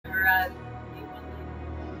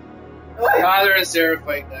Tyler and Sarah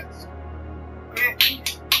fight next.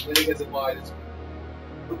 Then he gets a bye this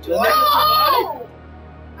week. Whoa!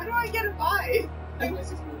 How do I get a bye? The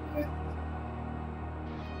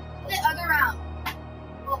other round.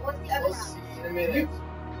 Well, what's the other We'll round? see in a minute.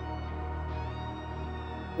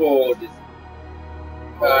 Whoa, this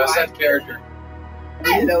set character.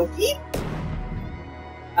 Hi, Loki.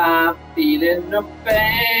 I'm feeling the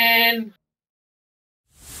pain.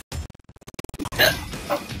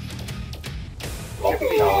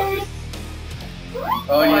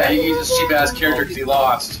 Oh yeah, he's a cheap ass character because he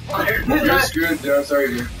lost. You're screwed there, I'm sorry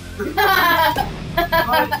dude.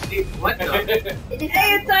 What the?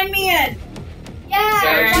 Hey, it's on me in. Yeah,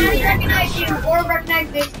 Sarah, somebody you- recognize you or recognize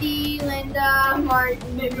Vixie, Linda,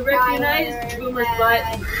 Martin, Maybe recognize Tyler, Boomer's butt.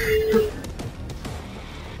 Maggie.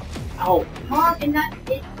 Ow. Mom,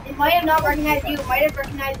 it might have not recognized you. It might have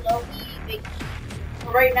recognized Loki, Vixie.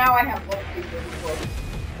 Well, right now I have both people before.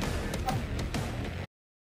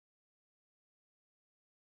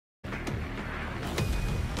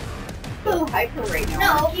 So hyper right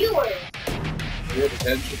now. No, viewers. You have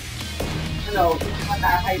attention. No, it's not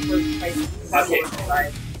that hyper. Okay.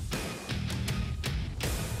 Sorry.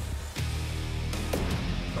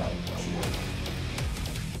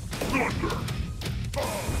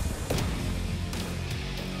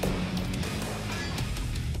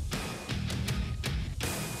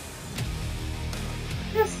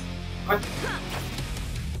 Yes.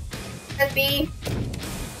 Let's be.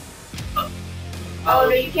 Oh no,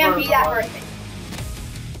 you can't be that person.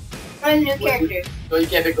 One of the new characters. No, you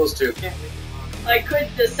can't pick those two. I could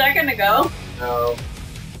a second ago. No.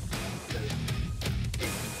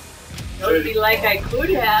 It would be like I could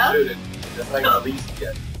have. Shouldn't. That's like the least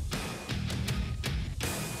yet.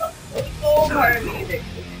 Oh, pardon me,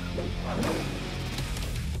 Vixie.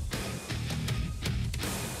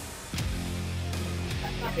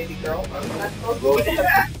 That's not baby girl. That's supposed to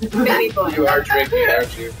be baby boy. You are drinking,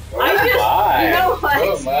 aren't you? I just, you know what?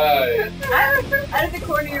 Oh my. Out of the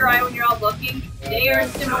corner of your eye when you're all looking, they are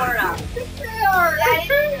similar enough. They are.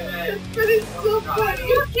 But it's so funny.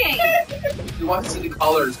 Looking. You want to see the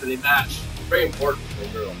colors because they match. Very important for a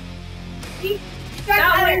girl.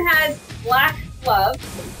 That one has black gloves,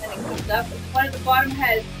 and it comes up. And the one at the bottom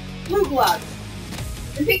has blue gloves.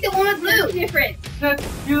 And pick the one with blue. Different.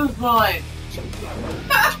 Choose one.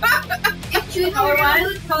 If choose Color one,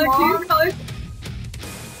 one, color two, color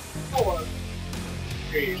four.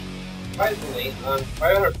 Surprisingly, on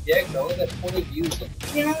 500 PX, I only got 20 views.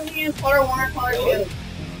 you know, you do color one or color two.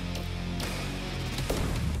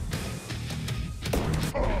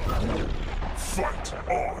 Fight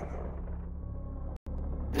on.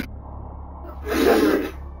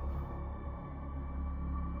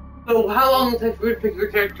 So how long will it take for you to pick your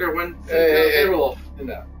character when Hey, roll?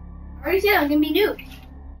 No. I already said I'm gonna be new.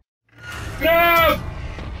 No!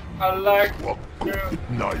 I like. Well,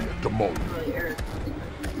 now yet the moment. Ready.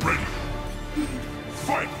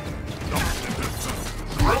 Fight.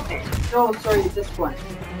 No, sorry, this one.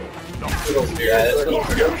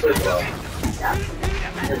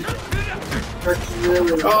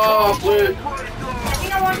 Oh, blue. I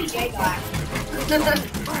think I want to be gay guy.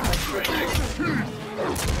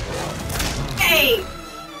 Hey!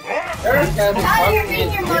 How do you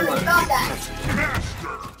think your mother thought that?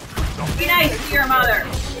 Be nice to your mother.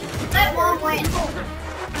 Let mom win.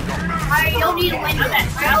 I don't need to win for that.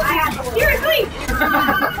 I have to win. Seriously!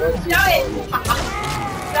 Stop it!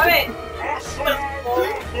 Stop it!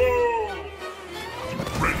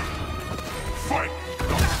 Ready. Fight.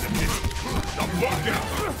 Now walk out.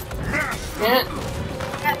 Master.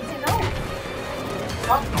 That's a no.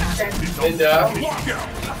 And Walk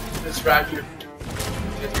out. distractor.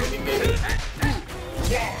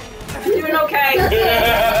 You're doing okay.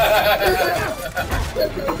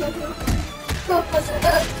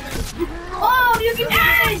 Oh, you can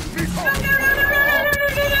end!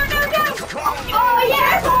 Oh,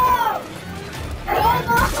 yes!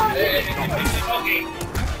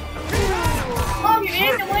 Mom, you're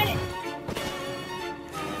in to win it.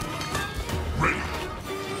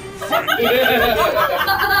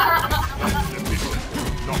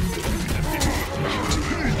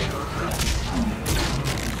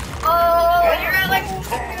 Oh, you're at like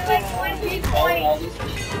 20 points.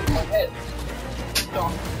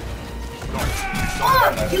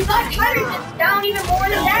 Mom, you got Tyler that's down even more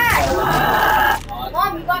than that.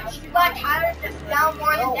 Mom, you got Tyler that's down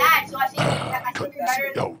more than that. So I think you're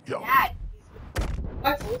better than that.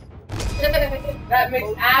 What? That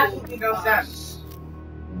makes absolutely no sense.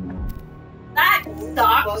 That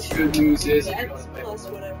sucks. Good news is, Plus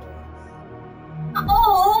whatever.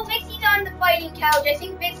 Oh, Vixie's on the fighting couch. I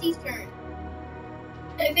think Vixie's turn.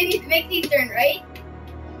 It's Vixie's turn, right?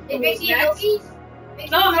 It's Vixie and Loki's?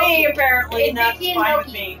 Not me, apparently. It's And that's Vixie and fine with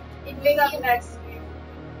Loki. me. It's Who's up Vixie and next?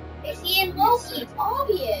 Vixie and Loki. It's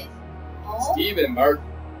obvious. Oh. Steven, Mark.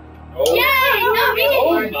 Oh. Yay! Not me!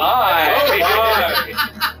 Oh my!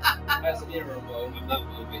 Has to be a robot. I'm not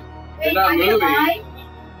moving. Wait, not I get a moving. buy?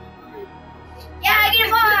 Yeah, I get a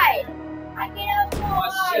buy! I get a Oh, buy!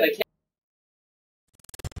 shit, I can't.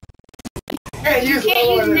 Can't use Can't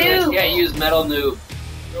use noob. Can't use metal noob.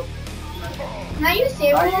 Can I use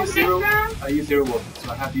Saber I Wolf use next Zero. round? I use Zero Wolf,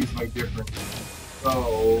 so I have to use my different.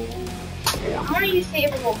 So. I'm gonna use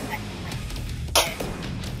Saber Wolf next time.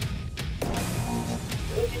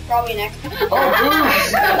 Which is probably next time. Oh,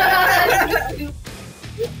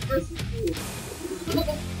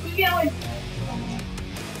 Who's going?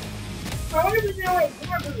 I wonder who's going.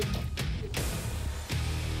 More boost.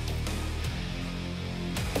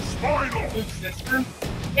 Spinal! Luke's sister?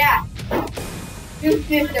 Yeah. Dude's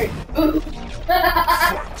sister. Boost.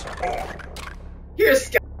 Here's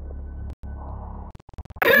Scott.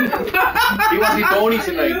 He wants to be bony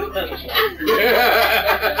tonight.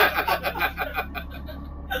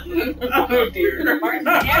 Oh dear. Martin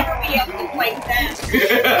never be able to play that.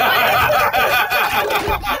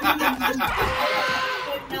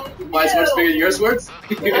 My sword's bigger than your swords?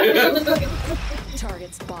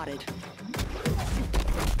 Target spotted.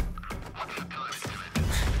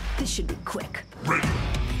 This should be quick.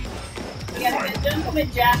 Yeah, the gentleman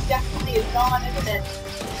Jack definitely is gone, isn't it?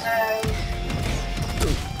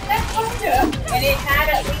 That's awesome. And it had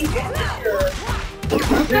at least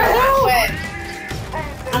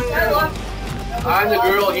I'm the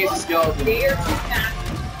girl, he's the skeleton. They are two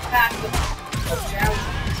back with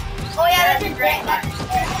Oh yeah, that's a great one.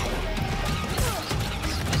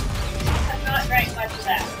 I've not drank much of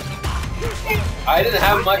that. I didn't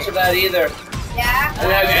have much of that either. Yeah. I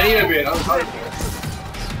didn't have any of it, I'm sorry.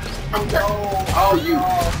 Oh, you.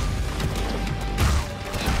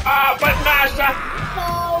 Ah, but master! So,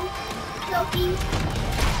 Loki.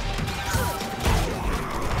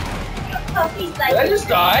 Loki's Did I like, just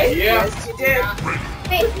die? Yeah. You did.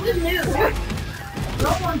 hey, who's new?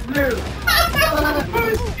 No one's new.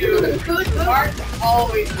 Good Mark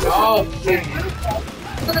always. Oh, shit.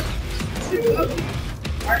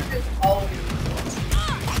 Mark is always.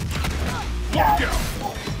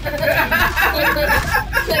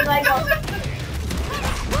 Like,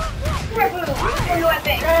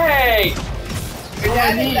 Hey!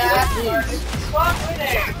 Walk with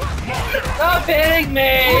it. Stop hitting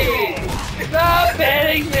me! Stop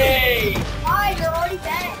hitting me! why? You're already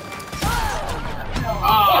dead. Oh.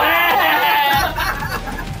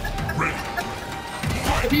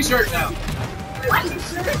 T-shirt now.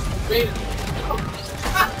 Wait.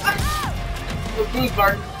 Look, booze,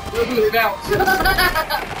 Mark. Look, booze, bounce.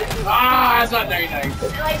 Ah, that's not very nice. I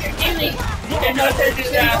like your teammate. You're not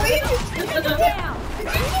touching that!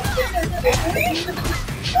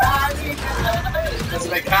 That's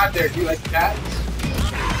my cat there. Do you like the cat?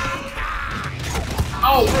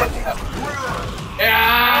 Oh,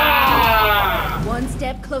 yeah! One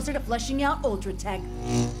step closer to flushing out Ultra Tech.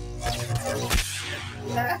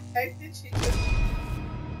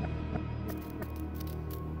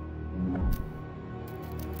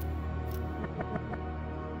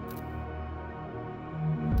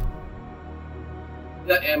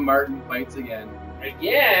 And Martin fights again.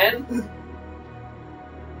 Again?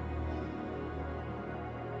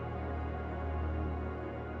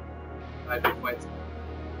 I big fights.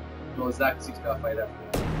 No, Zach, he's got to fight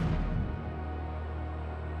after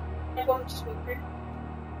that.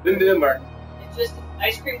 Didn't do it, Martin. It's just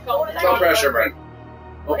ice cream cone. No pressure, Martin.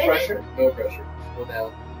 No What is pressure? No pressure. Go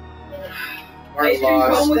down. Ice Martin cream cone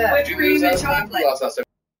lost. with Did whipped you cream lose and last time? chocolate. You lost last time.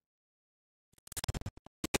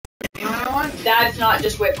 That's not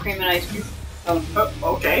just whipped cream and ice cream.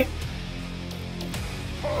 Okay.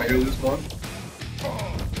 Am I gonna lose one?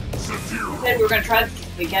 We said we were gonna try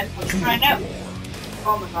this weekend. Let's try it out.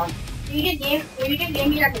 Oh my god. Do you get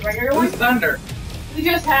game like the regular one? Who's Thunder? We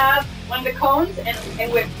just have one of the cones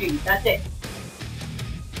and whipped cream. That's it.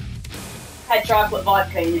 Had chocolate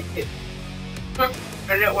vodka in it too.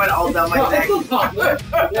 And it went all down my neck.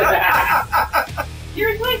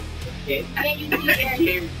 Seriously? Can't use the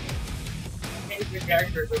Game.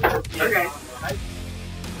 Okay.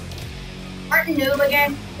 Martin noob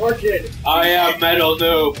again. Orchid. I am metal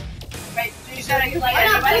noob. Wait, so you said I could like Why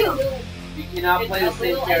not anybody? noob? You cannot play the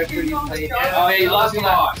same character you played. Yeah. Oh, yeah, you lost a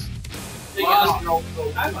lot.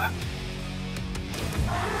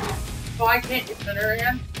 So I can't get center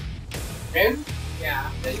again? In?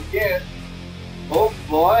 Yeah. Yes, you can. Oh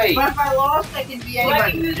boy. But if I lost, I can be anybody.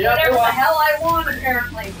 I can use Yeah, whatever go the on. hell I want,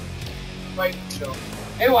 apparently. Fight show.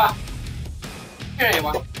 Awa. Here,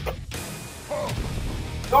 Awa.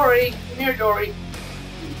 Dory, come here, Dory.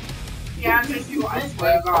 Yeah, I'm just you. I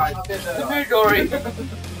swear to God. Come here, Dory.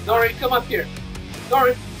 Dory, come up here.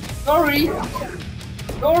 Dory, Dory,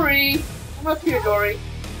 Dory, come up here, Dory.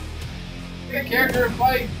 Pick a character and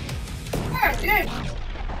fight. Yeah, good.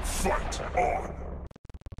 Fight on.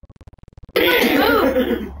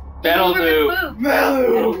 That'll do.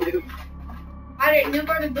 Move. I didn't know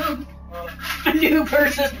where to move. New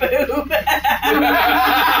versus boob.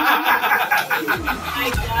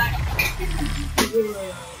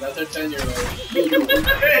 That's our 10-year-old.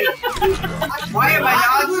 Why am I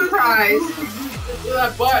not surprised? Look at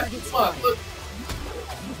that butt. Come on, look.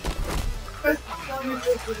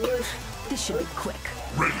 This should be quick.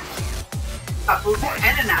 A boob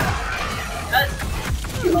and an out.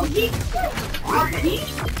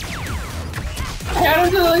 How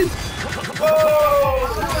do I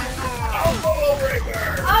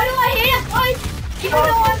How do I hit a punch? Even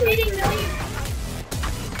though I'm hitting millions.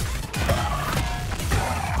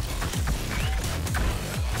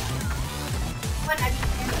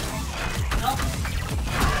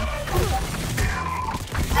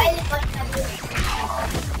 I didn't like that movie.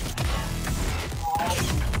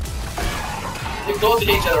 They close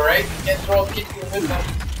to each other, right? You can't throw kick you with them.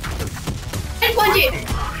 I'm punching!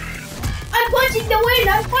 I'm punching the win!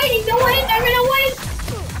 I'm fighting the win! I'm gonna win!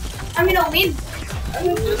 I'm gonna win!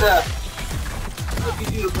 do that? If you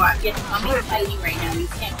do the black. Yes, I'm fighting right now. You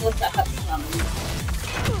can't close that up to something.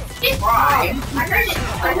 Why? I heard it. I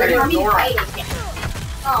heard mommy fighting.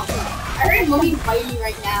 Oh, I heard mommy fighting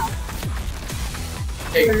right now.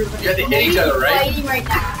 Hey, you have to hit each other, right? Fighting right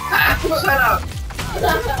now. Shut up.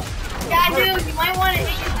 Yeah, dude, you might want to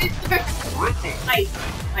hit your sister. Nice.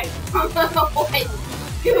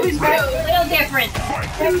 Dude, A little different.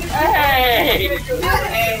 Hey! Dude, he's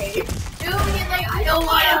like, I don't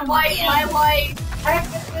want to fight my wife. I have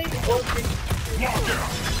to fight.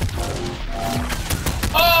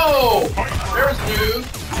 Oh! There's Noob.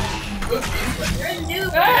 There's a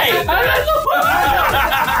dude. Hey! How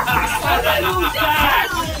did I lose that?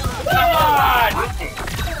 Come on!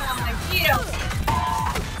 Get him.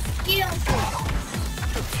 Get him.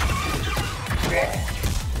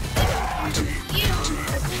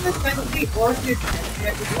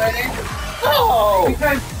 Oh!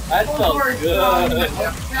 That felt good.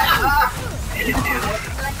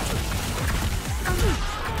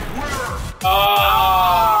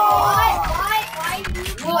 Oh!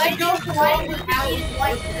 Why don't you like how he's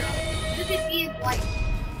white? Look at me as white.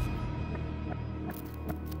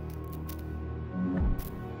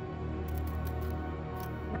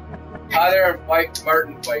 Tyler and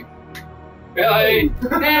Martin fight. Really?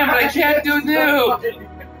 Damn, I can't do new!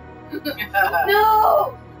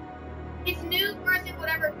 No! It's new versus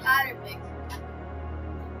whatever Tyler picks.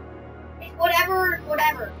 It's whatever.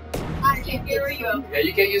 I can't hear you. Yeah,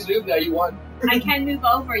 you can't use Noob now, you won. I can move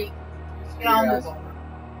over you.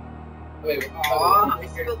 Wait, Aw.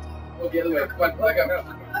 go the other way. Come on, back up.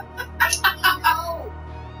 No.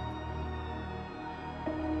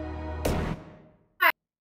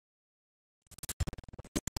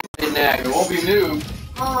 It won't be Noob.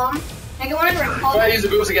 I can one of the Try to use the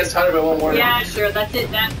boots against Tyler, but it won't work. Yeah, sure. That's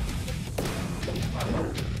it. That.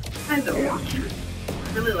 Kind of. I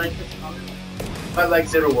really like this color. I like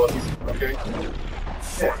Zero Wolfies. Okay.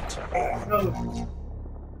 Fight on.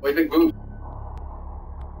 Wait, big boots.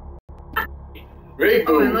 Great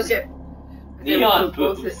Oh, and boots. look at Neon both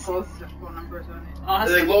boots. his phone numbers on it.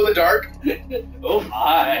 Do they glow in the dark? Oh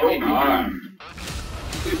my! Oh my.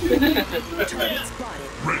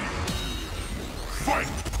 Fight.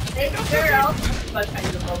 Hey, girl. But I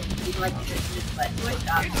don't know. You like to just but switch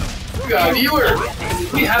up. We got a viewer.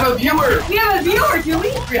 We have a viewer. We have a viewer, do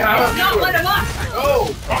we? We have a Not viewer. one of us. Oh.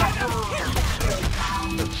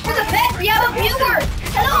 For the bet, we have a viewer.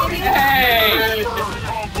 Hello. Hey!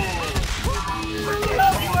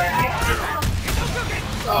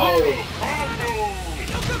 Oh.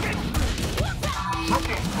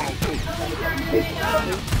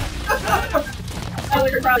 I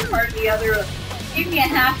would have probably part of the other. Give me a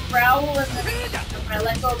half growl and then when I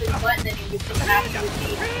let go of his butt, and then he was just half of his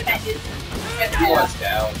knee. That just get He wants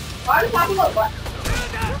down. Why are we talking about butt?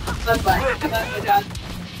 Butt.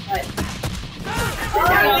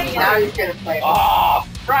 Now he's gonna play. Oh,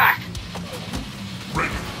 frack!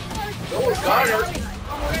 No one's got her.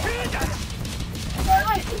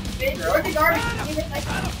 Where's the garbage?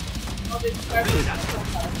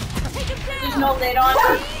 There's no lid on.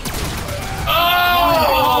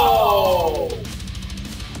 Oh!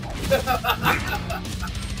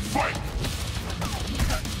 Fight.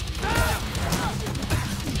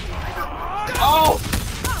 Oh!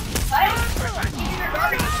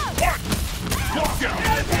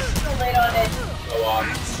 walk.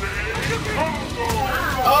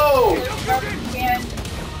 Oh! And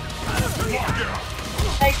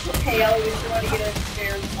take the tail, we just want to get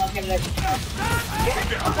upstairs and I'll get it up.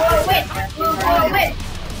 Oh, wait. Oh, wait.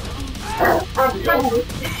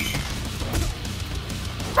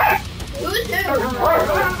 Who's who?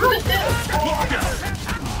 Who's who?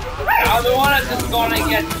 I'm the one that's just gonna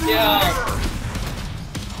get killed.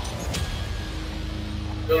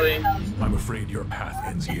 Really? I'm afraid your path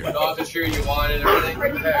ends here. Not the sure you want it and everything.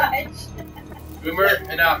 Pretty Okay. much. Boomer,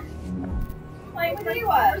 enough. Playing with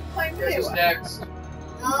Ewa. Playing with Here's what's Ewa. next.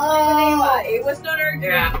 Oh. It was not our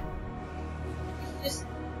Yeah. just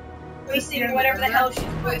voicing whatever the hell she's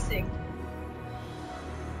voicing.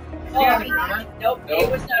 Yeah. Nope, Nope. it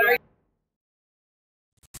was not our.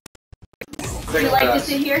 Would you like to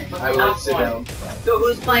sit here? I would sit down. So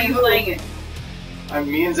who's playing it? I'm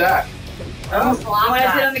me and Zach. Want to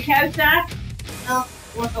sit on the couch, Zach?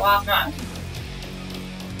 What's the last match?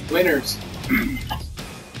 Winners. I'm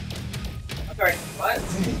sorry, what?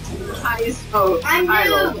 I'm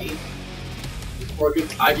new. Or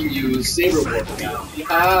I can use Saber Warp now.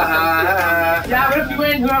 Ah, Yeah, but if you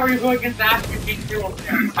win, whoever you go against after, you beat your own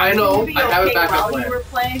parents. I know. Be I have a okay backup while plan. you were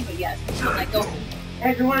playing, but yes, like go.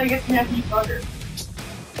 Everyone against me after you bugger.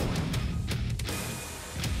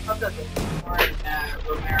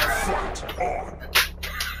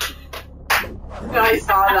 I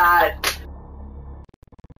saw that.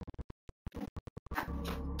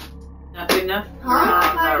 Not good enough?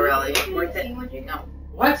 Not really. Worth it. No.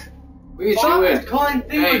 What? What are you Stop doing? calling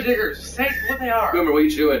Hey. thingamajigers. Say what they are. Boomer, what are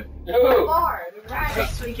you doing? No. Bar.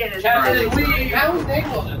 Next weekend is Captain Friday. Weed. How was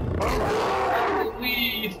England? Captain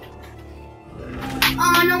Weed.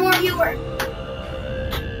 Oh, no more viewers.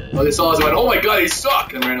 Well, they saw us and went, oh my god, he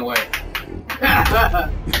sucked, and ran away.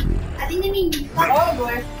 I think they mean you. Oh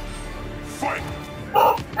boy. Fight!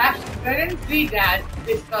 Actually, I didn't see that.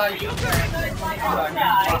 They saw you.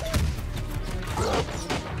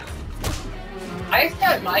 I just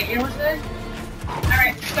got my gamers then.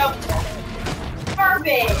 Alright, so.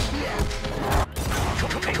 Perfect!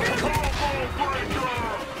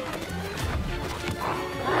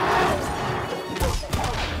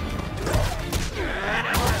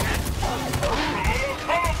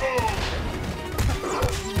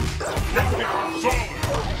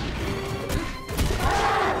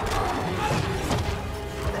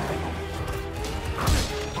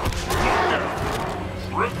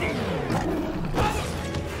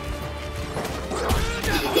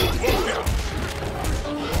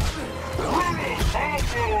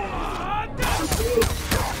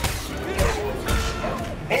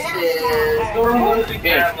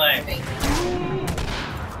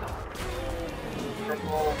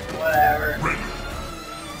 Whatever.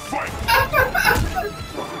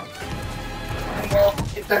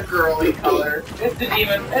 It's a girly color. It's the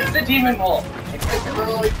demon. It's the demon wolf. It's a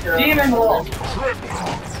girly girl. Demon wolf.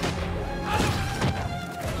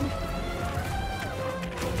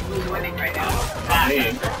 Who's winning right now?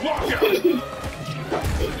 Me.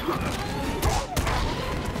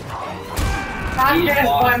 Not just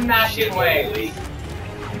one matching way.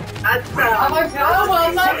 That's I'm like, oh well,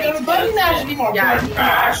 I'm not gonna button mash anymore. Yeah.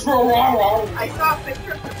 I saw a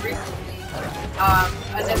picture of them recently.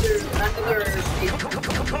 Another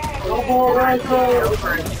over and over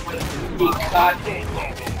and He got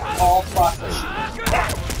all process.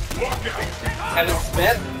 Kevin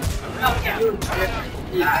Smith.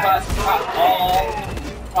 He cut all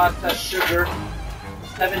processed sugar.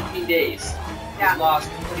 17 days. Yeah. He lost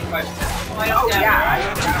 25%. Oh yeah.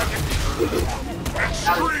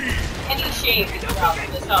 And he shaved his problem.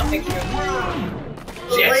 That's not a picture of him.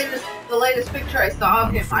 The latest picture I saw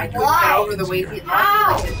of him, I couldn't get over the weight he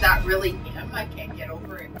lost. Like, is that really him? I can't get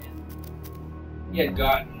over it. He had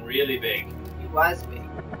gotten really big. He was big.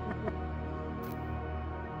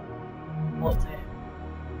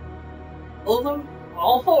 All of them?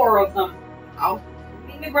 All four of them. Oh,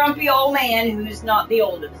 Being the grumpy old man who's not the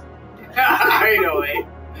oldest. I know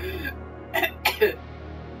it.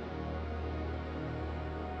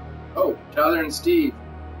 Oh, Tyler and Steve.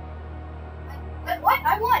 What?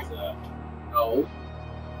 I won. No.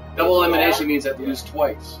 Double elimination means I have to lose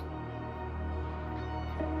twice.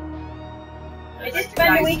 I just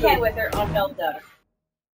spent the weekend with her on Delta.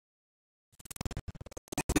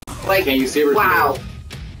 Like, Can you Saber? wow.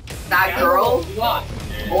 That girl, He lost.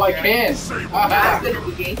 Oh, I can. that's gonna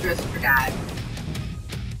be dangerous for Dad.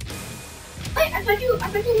 Wait, I thought you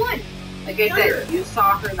won. Like I said, you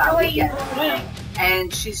saw her that Oh, wait, you weekend,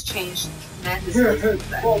 and she's changed tremendously since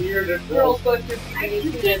then. girls go through puberty You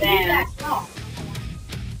sooner can't do than. that. No.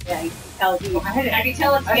 Yeah, you can tell you. I can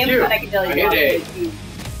tell it's That's him, you. but I can tell I you hit not A. it's you.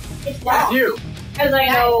 It's That's wrong. you. Because I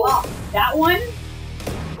know that one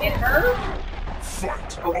and her.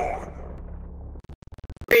 Fight on.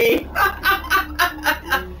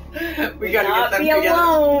 We gotta Not get them be together.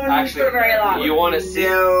 alone Actually, for very long. you want to see?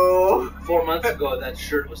 No. 4 months ago, that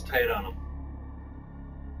shirt was tight on him.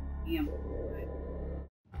 Damn.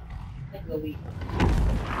 Like Will Wheaton.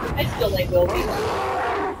 I still like Will Wheaton.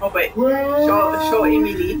 Oh wait. Show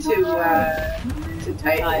Amy Lee to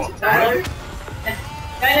Tyler.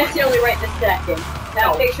 Not necessarily right this second.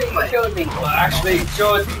 That picture you showed me. Well, actually,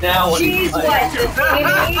 show it now. When She's what, the same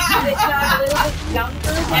age? It's not a little bit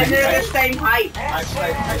younger? And they're the same height.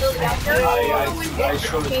 Actually, A little younger? I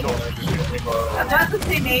showed it to her. Not the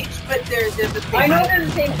same age, but they're the same I know height. they're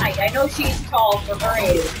the same height. I know she's tall for her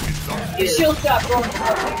age. And she'll stop growing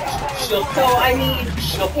up. So, I mean,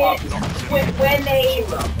 when they,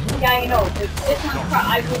 yeah, I know, this one,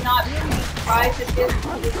 I would not be surprised if this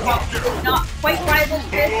was not quite rival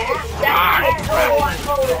this. That's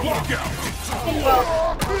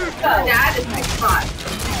Dad is 6'5".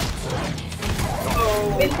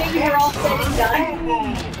 when things are all said and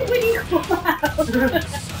done, what do you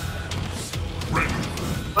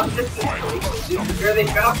What's this relationship? Where they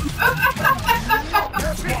go?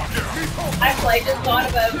 Actually, I just thought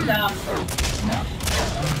about,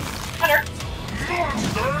 Hunter.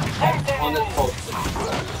 On the post.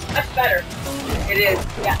 Much better. It is.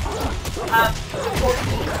 Yeah. The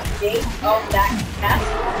 14th date of that test.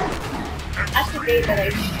 That's the date that I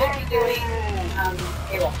should be doing,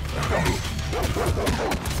 payroll.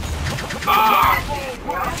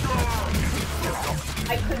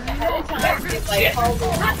 I couldn't ahead of time if I called the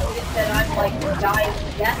applicant that I'm like dying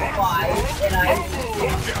death-wise, and I,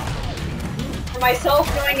 for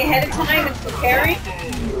myself, going ahead of time and preparing,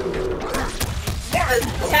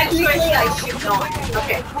 technically I should not.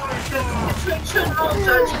 Okay. The situational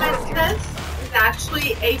judgment test is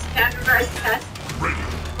actually a standardized test.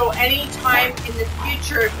 So any time in the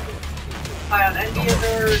future, if you apply on any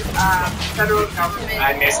other federal government.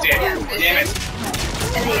 I missed it. Yeah, Damn it.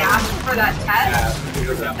 And they ask for that test.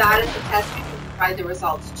 That is the test you can provide the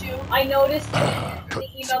results to. I noticed the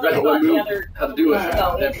email that I got the other How to do it.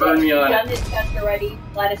 ago. That It burned said, me "You've on done it. this test already,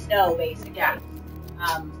 let us know," basically. Yeah.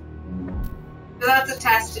 So that's a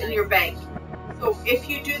test in your bank. So if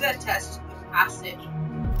you do that test, you pass it.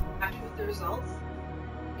 Happy with the results?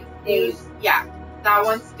 Yeah, that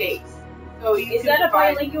one stays. So you Is can that a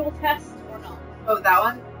provide- bilingual test or not? Oh,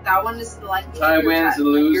 that one is the language. Ty of your wins the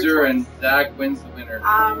your loser choice. and Zach wins the winner.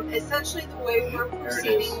 Essentially the way we're There it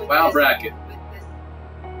proceeding is. with Wow, this, bracket. with this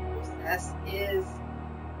process is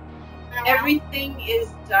everything is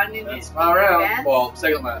done in That's advance, my round. Well,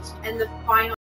 second last. and the final